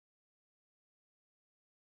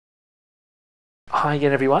Hi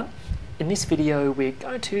again everyone. In this video we're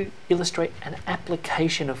going to illustrate an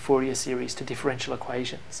application of Fourier series to differential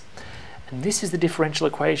equations. And this is the differential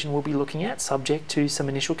equation we'll be looking at, subject to some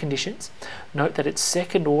initial conditions. Note that it's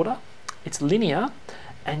second order, it's linear,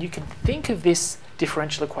 and you can think of this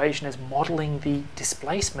differential equation as modelling the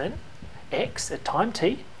displacement x at time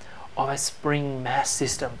t of a spring mass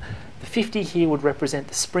system. The 50 here would represent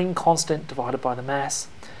the spring constant divided by the mass,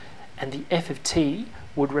 and the f of t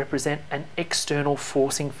would represent an external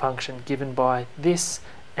forcing function given by this,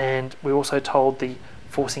 and we're also told the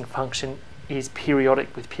forcing function is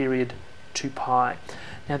periodic with period 2 pi.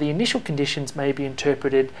 Now the initial conditions may be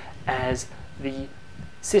interpreted as the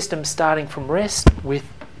system starting from rest with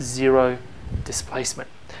zero displacement.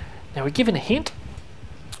 Now we're given a hint.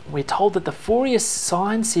 We're told that the Fourier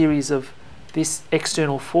sine series of this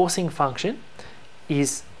external forcing function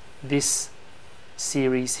is this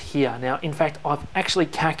series here. Now in fact I've actually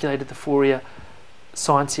calculated the Fourier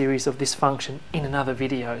sine series of this function in another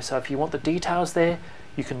video, so if you want the details there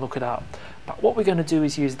you can look it up. But what we're going to do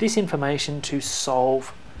is use this information to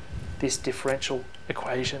solve this differential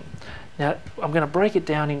equation. Now I'm going to break it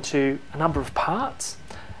down into a number of parts,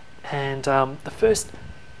 and the first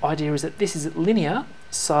idea is that this is linear,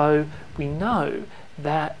 so we know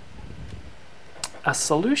that a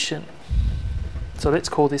solution, so let's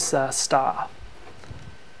call this star.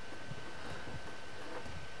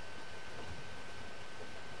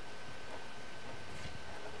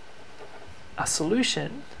 A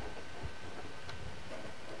solution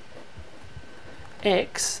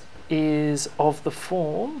x is of the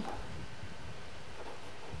form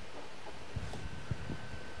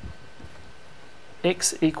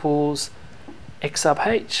x equals x sub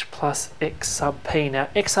h plus x sub p. Now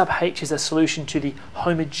x sub h is a solution to the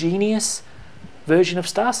homogeneous version of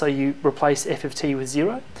star, so you replace f of t with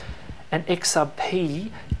 0, and x sub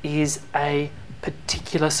p is a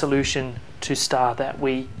particular solution to star that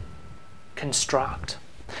we construct.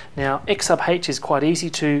 Now x sub h is quite easy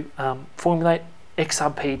to formulate, x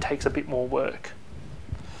sub p takes a bit more work.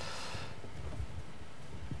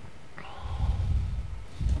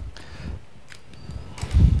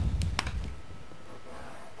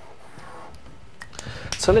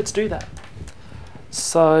 So let's do that.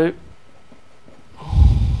 So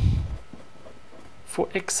for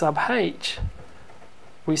x sub h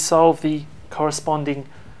we solve the corresponding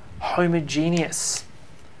homogeneous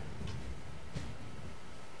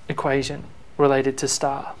equation related to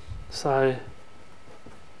star. So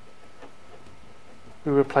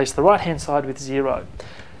we replace the right hand side with 0.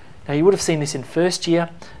 Now you would have seen this in first year.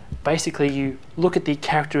 Basically you look at the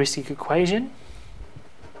characteristic equation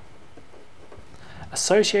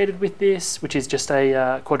associated with this, which is just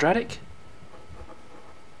a quadratic.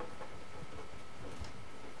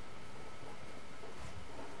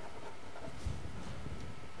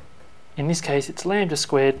 In this case it's lambda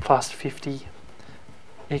squared plus 50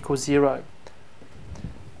 equals 0.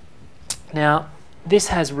 Now this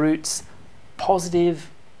has roots positive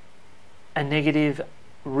and negative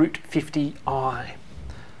root 50i.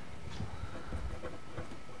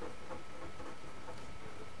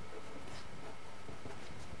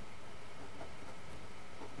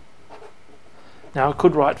 Now I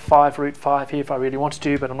could write 5 root 5 here if I really wanted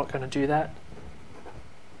to, but I'm not going to do that.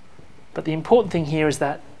 But the important thing here is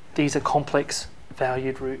that these are complex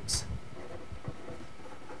valued roots.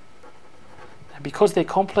 And because they're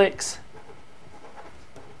complex,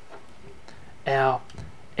 our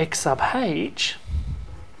x sub h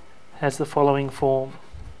has the following form.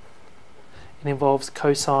 It involves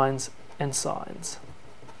cosines and sines.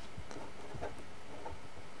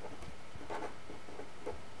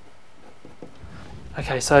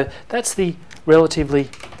 Okay, so that's the relatively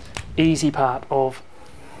easy part of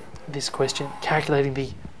this question, calculating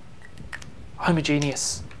the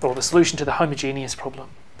homogeneous, or the solution to the homogeneous problem.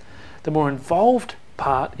 The more involved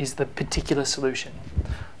part is the particular solution.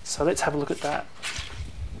 So let's have a look at that.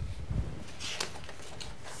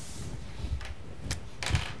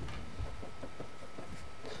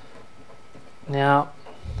 Now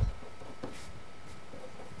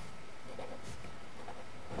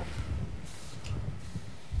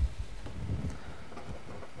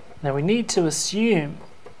we need to assume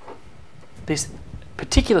this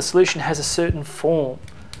particular solution has a certain form.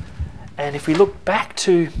 And if we look back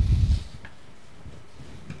to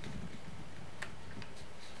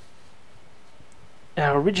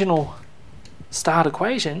our original start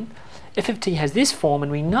equation, f of t has this form,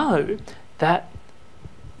 and we know that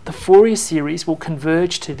the Fourier series will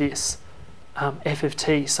converge to this f of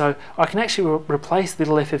t. So I can actually replace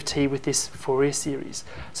little f of t with this Fourier series.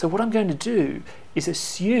 So what I'm going to do is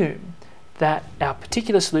assume that our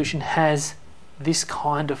particular solution has this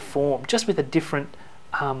kind of form, just with a different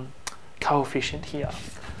coefficient here.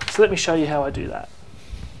 So let me show you how I do that.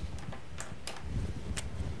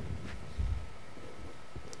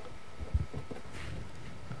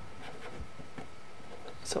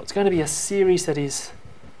 So it's going to be a series that is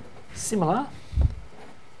similar,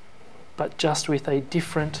 but just with a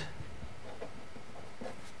different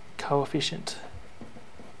coefficient.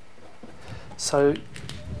 So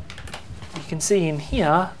you can see in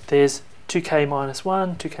here there's 2k minus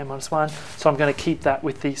 1, 2k minus 1, so I'm going to keep that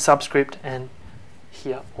with the subscript and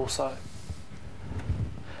here also.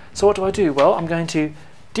 So what do I do? Well, I'm going to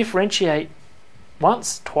differentiate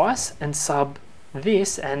once, twice, and sub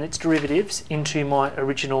this and its derivatives into my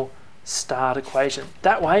original start equation.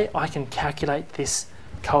 That way I can calculate this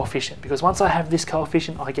coefficient, because once I have this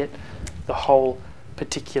coefficient I get the whole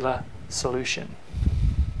particular solution.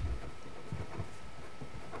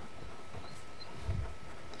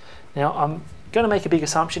 Now I'm going to make a big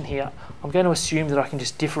assumption here. I'm going to assume that I can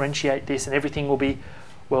just differentiate this and everything will be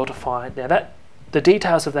well defined. Now the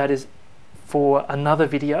details of that is for another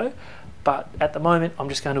video, but at the moment I'm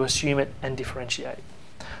just going to assume it and differentiate.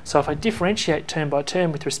 So if I differentiate term by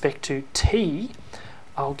term with respect to t,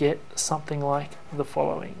 I'll get something like the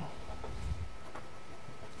following.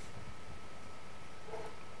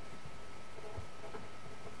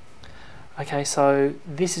 Okay, so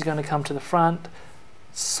this is going to come to the front,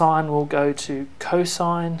 sine will go to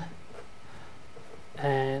cosine,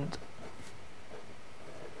 and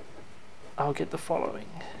I'll get the following.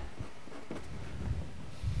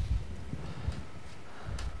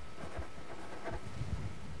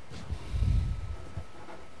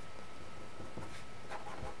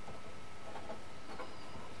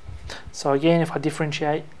 So again, if I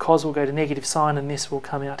differentiate, cos will go to negative sine and this will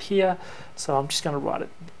come out here. So I'm just going to write it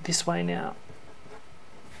this way now.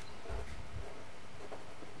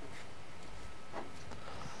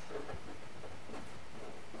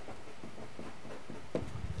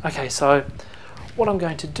 Okay, so what I'm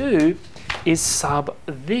going to do is sub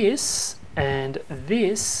this and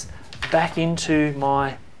this back into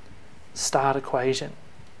my start equation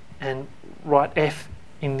and write f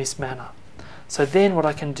in this manner. So then what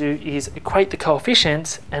I can do is equate the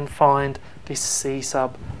coefficients and find this c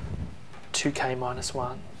sub 2k minus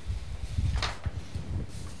 1.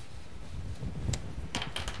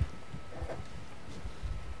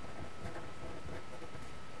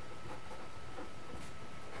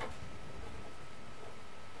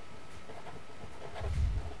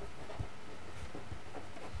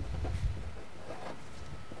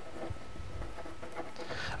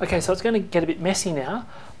 Okay, so it's going to get a bit messy now,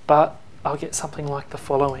 but I'll get something like the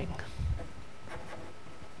following.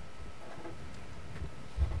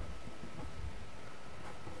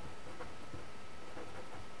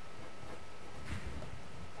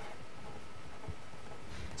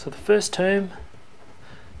 So the first term,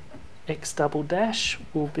 x double dash,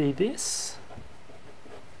 will be this.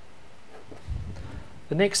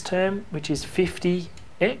 The next term, which is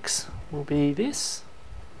 50x, will be this.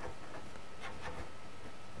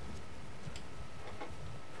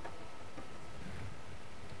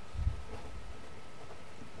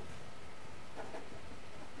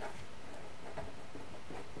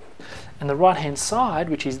 And the right hand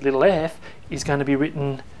side, which is little f, is going to be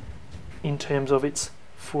written in terms of its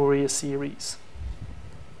Fourier series.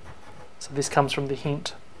 So this comes from the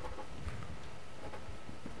hint.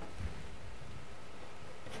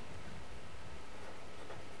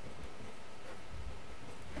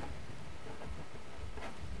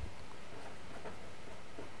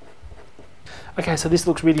 Okay, so this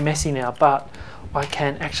looks really messy now, but I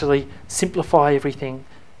can actually simplify everything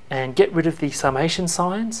and get rid of the summation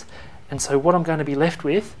signs. And so what I'm going to be left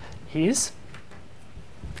with is,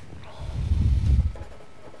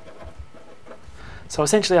 so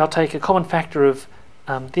essentially I'll take a common factor of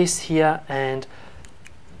this here and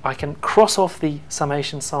I can cross off the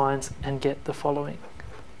summation signs and get the following.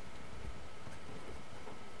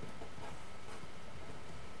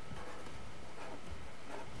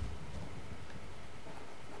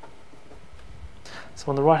 So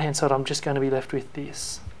on the right hand side I'm just going to be left with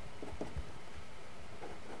this.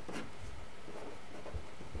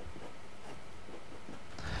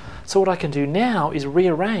 So what I can do now is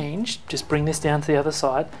rearrange, just bring this down to the other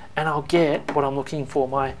side, and I'll get what I'm looking for,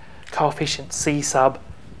 my coefficient c sub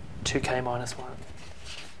 2k minus 1.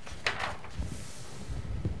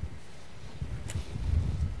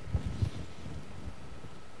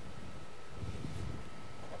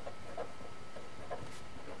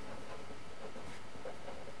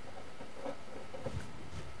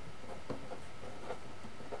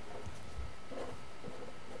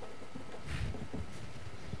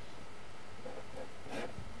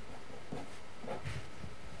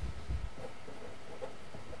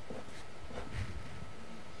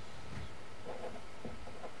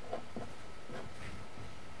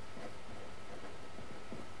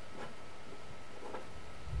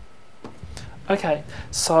 Okay,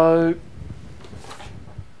 so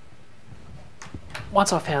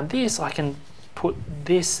once I've found this, I can put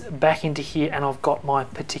this back into here and I've got my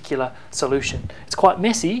particular solution. It's quite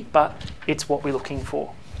messy, but it's what we're looking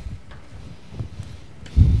for.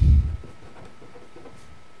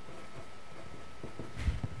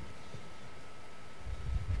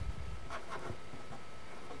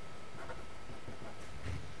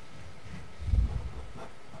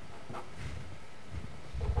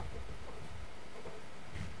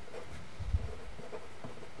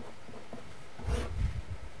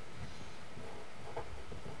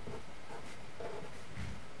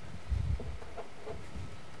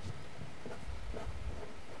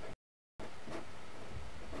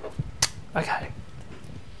 Okay.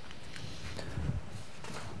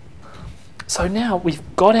 So now we've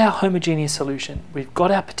got our homogeneous solution, we've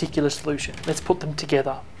got our particular solution. Let's put them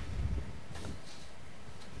together.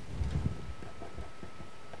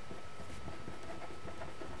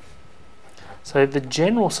 So the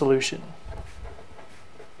general solution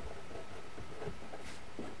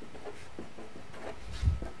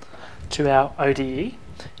to our ODE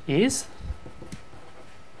is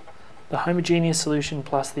the homogeneous solution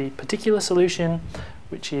plus the particular solution,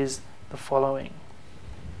 which is the following.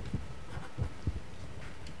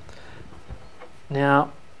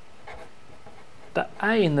 Now, the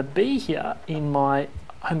A and the B here in my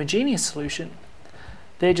homogeneous solution,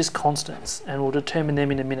 they're just constants, and we'll determine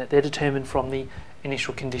them in a minute. They're determined from the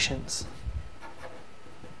initial conditions.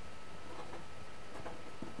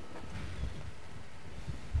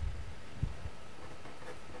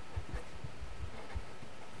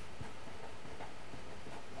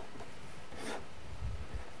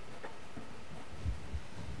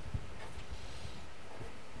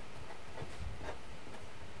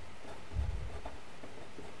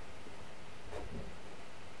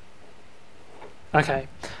 Okay,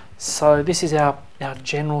 so this is our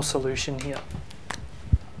general solution here.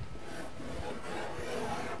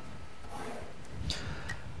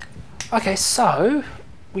 Okay, so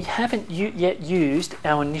we haven't yet used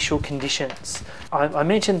our initial conditions. I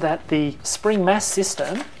mentioned that the spring mass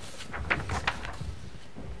system,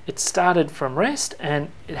 it started from rest and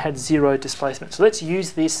it had zero displacement. So let's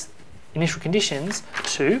use this initial conditions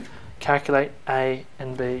to calculate A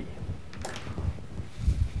and B.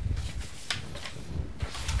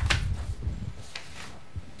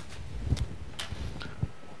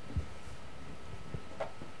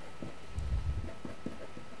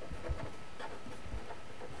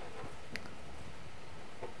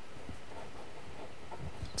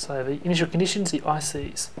 So the initial conditions, the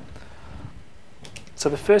ICs. So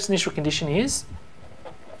the first initial condition is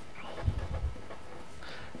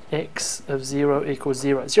x of 0 equals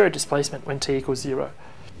 0. Zero displacement when t equals 0.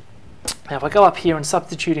 Now if I go up here and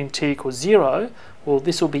substitute in t equals 0, well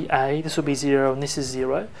this will be A, this will be 0, and this is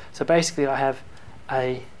 0. So basically I have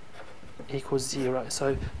A equals 0.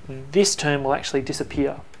 So this term will actually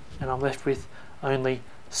disappear and I'm left with only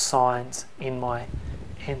signs in my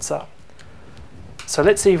answer. So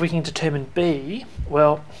let's see if we can determine B.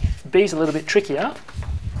 Well, B is a little bit trickier.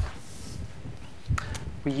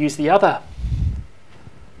 We use the other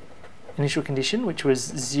initial condition, which was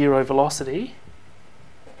 0 velocity.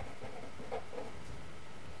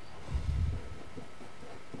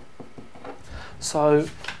 So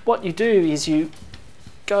what you do is you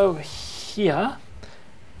go here,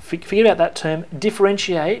 forget about that term,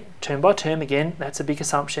 differentiate term by term, again, that's a big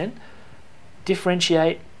assumption,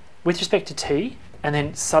 differentiate with respect to t, and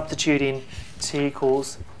then substitute in t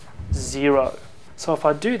equals 0. So if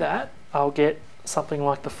I do that, I'll get something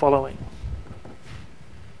like the following.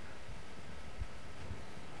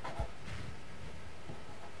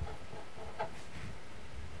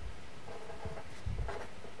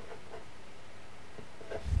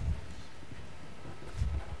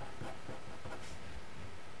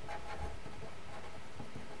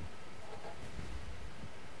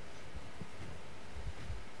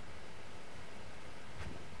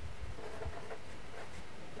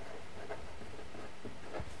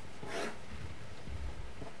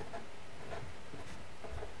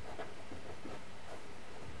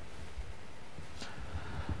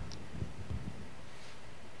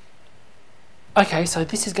 Okay, so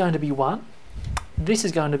this is going to be 1, this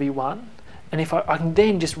is going to be 1, and if I can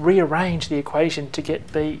then just rearrange the equation to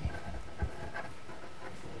get B.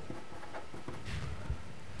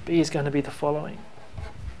 B is going to be the following.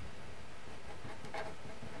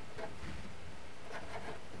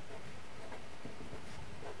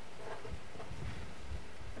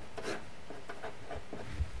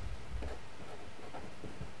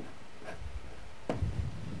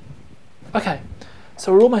 Okay,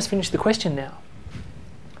 so we're almost finished the question now.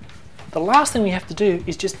 the last thing we have to do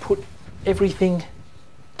is just put everything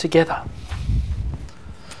together.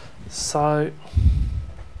 So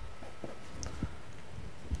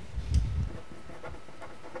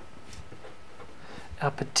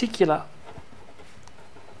our particular,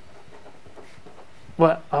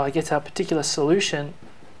 well, I guess our particular solution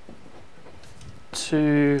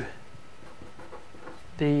to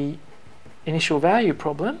the initial value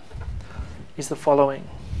problem is the following.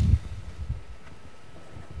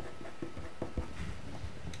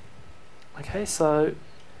 Okay, so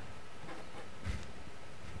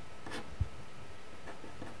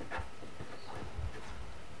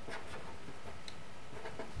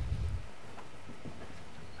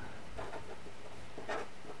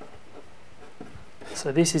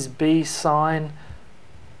this is b sine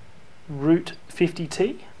root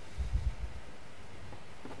 50t.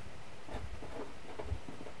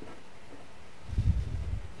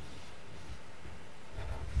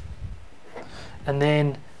 And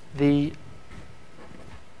then the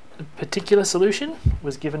particular solution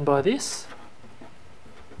was given by this.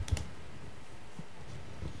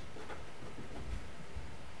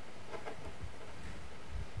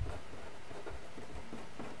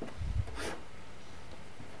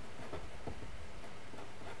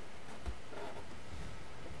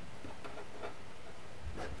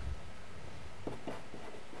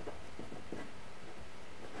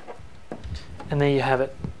 And there you have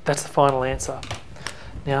it. That's the final answer.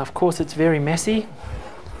 Now, of course, it's very messy.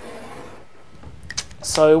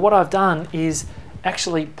 So what I've done is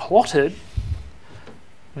actually plotted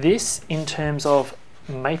this in terms of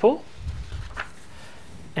maple.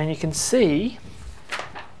 And you can see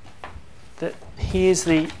that here's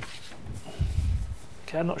the,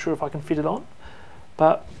 okay, I'm not sure if I can fit it on,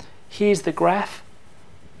 but here's the graph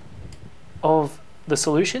of the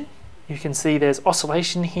solution. You can see there's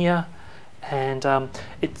oscillation here. And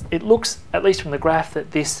it looks, at least from the graph, that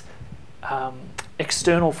this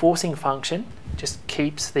external forcing function just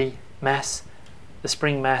keeps the mass, the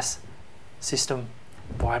spring mass system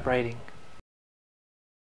vibrating.